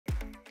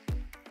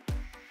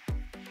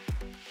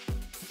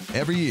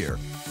Every year,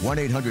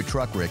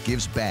 1-800-TRUCK-WRECK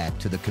gives back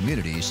to the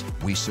communities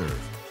we serve.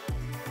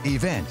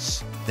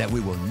 Events that we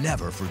will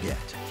never forget.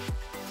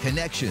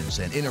 Connections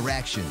and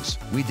interactions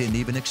we didn't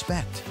even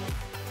expect.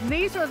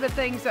 These are the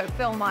things that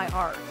fill my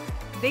heart.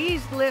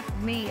 These lift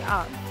me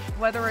up.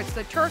 Whether it's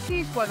the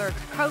turkeys, whether it's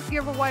a coat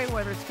giveaway,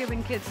 whether it's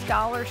giving kids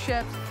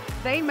scholarships,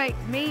 they make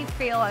me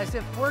feel as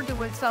if we're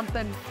doing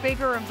something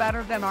bigger and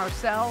better than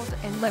ourselves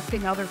and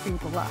lifting other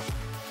people up.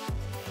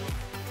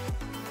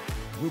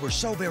 We were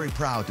so very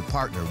proud to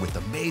partner with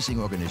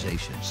amazing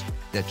organizations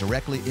that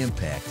directly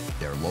impact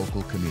their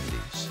local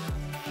communities.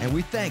 And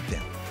we thank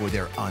them for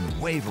their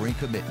unwavering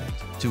commitment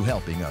to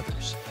helping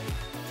others.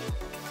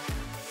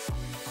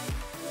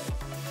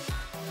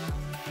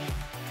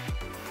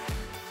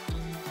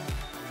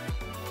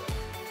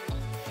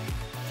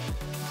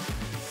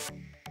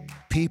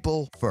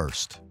 People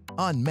first.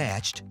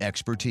 Unmatched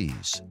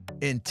expertise.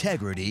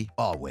 Integrity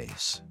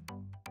always.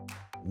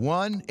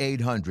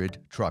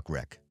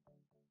 1-800-TRUCK-WRECK.